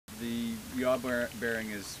yaw bearing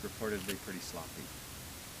is reportedly pretty sloppy.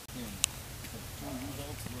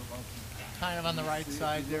 Kind of on the right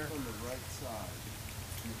side there. On the right side.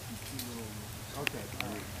 Okay.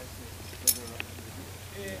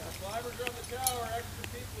 Yeah, climbers are on the tower. Extra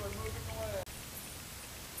people are moving away.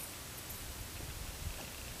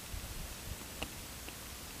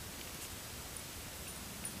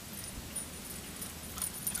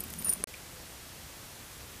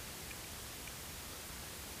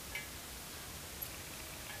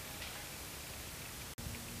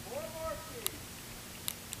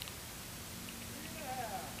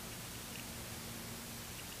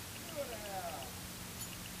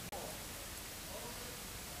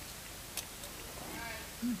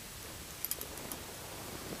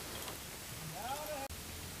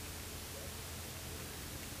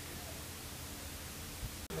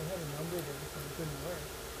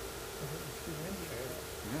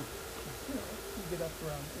 Get up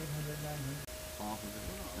around 800, 900. Off of it.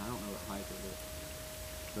 I don't know the height of it,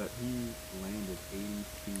 but he landed 80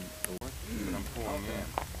 feet over. But I'm pulling in.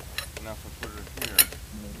 And if I put it here,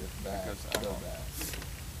 because I don't know.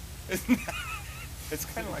 It's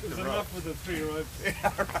kind of like the rope. Enough with the 3 ropes.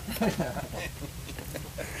 Yeah,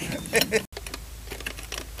 right.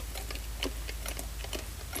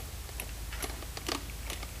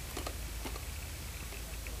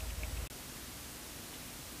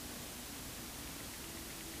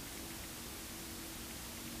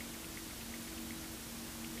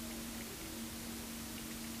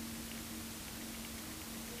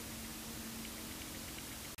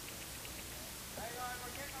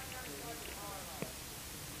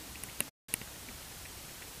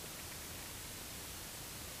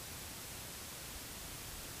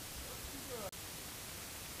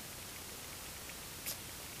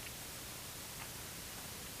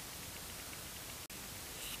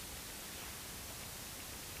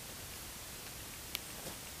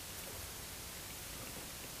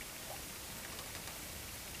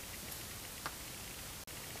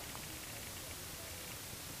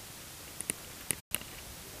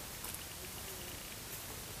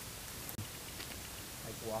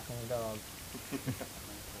 Walking a dog.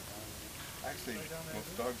 Actually,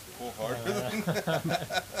 most dogs pull harder than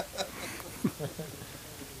that.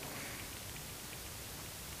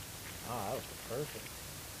 Oh, that was perfect.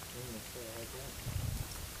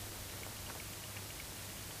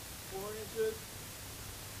 4 inches.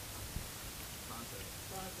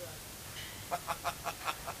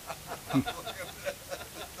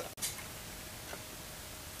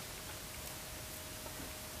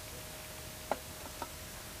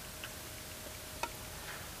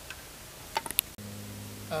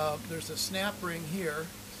 There's a snap ring here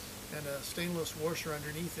and a stainless washer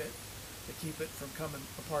underneath it to keep it from coming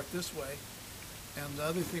apart this way. And the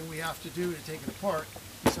other thing we have to do to take it apart,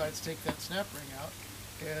 besides take that snap ring out,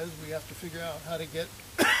 is we have to figure out how to get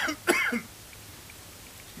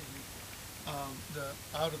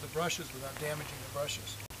out of the brushes without damaging the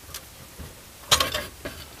brushes.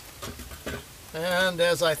 And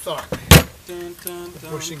as I thought, the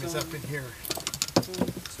bushing is up in here. So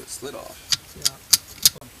it slid off. Yeah.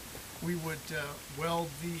 We would weld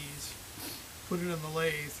these, put it on the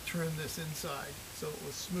lathe, turn this inside so it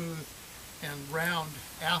was smooth and round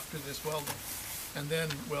after this welding, and then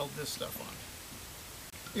weld this stuff on.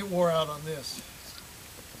 It wore out on this.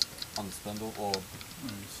 On the spindle, or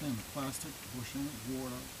Same plastic bushing wore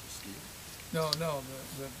out the steel. No,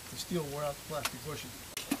 the steel wore out the plastic bushing.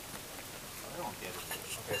 I don't get it.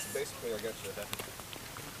 Okay, so basically I got you that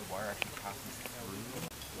the wire actually passes through.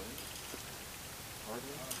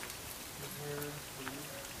 Hardly.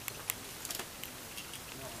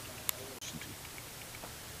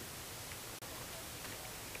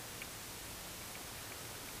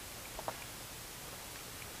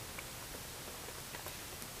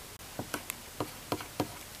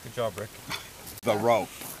 Good job, Rick. The rope.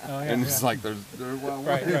 Oh, yeah, And it's like there's well,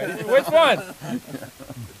 right. Which one?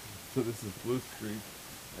 So this is Blue Street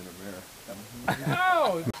and America.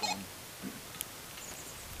 Oh!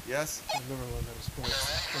 Yes? I've never learned how to sport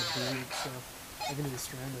or breed, so I can be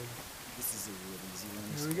stranded. This is a real easy one.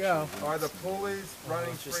 Here we go. Are the pulleys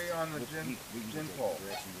running free on the we gin take pole?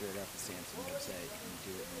 direction right off the Samsung website and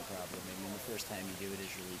you do it no problem. I mean, the first time you do it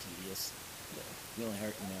is really tedious. The only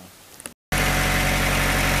hurt, you know.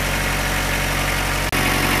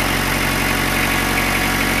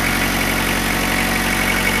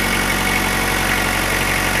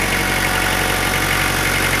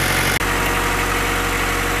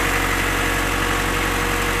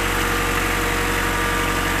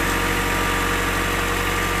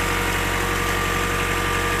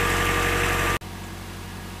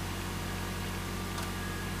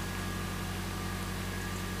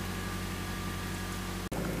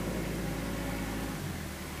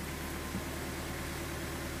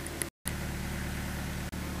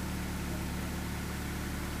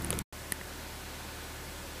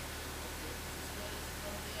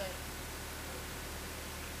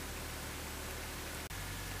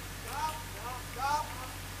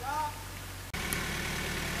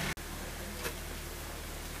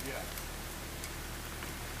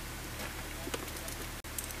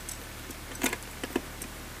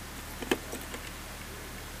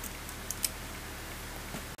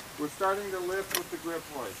 starting to lift with the grip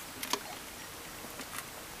hoist.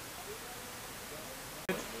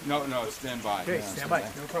 No, stand by. Okay, stand by,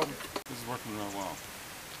 no problem. This is working real well.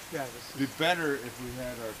 Yeah, It'd be better if we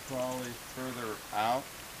had our trolley further out,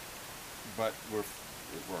 but it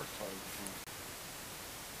works.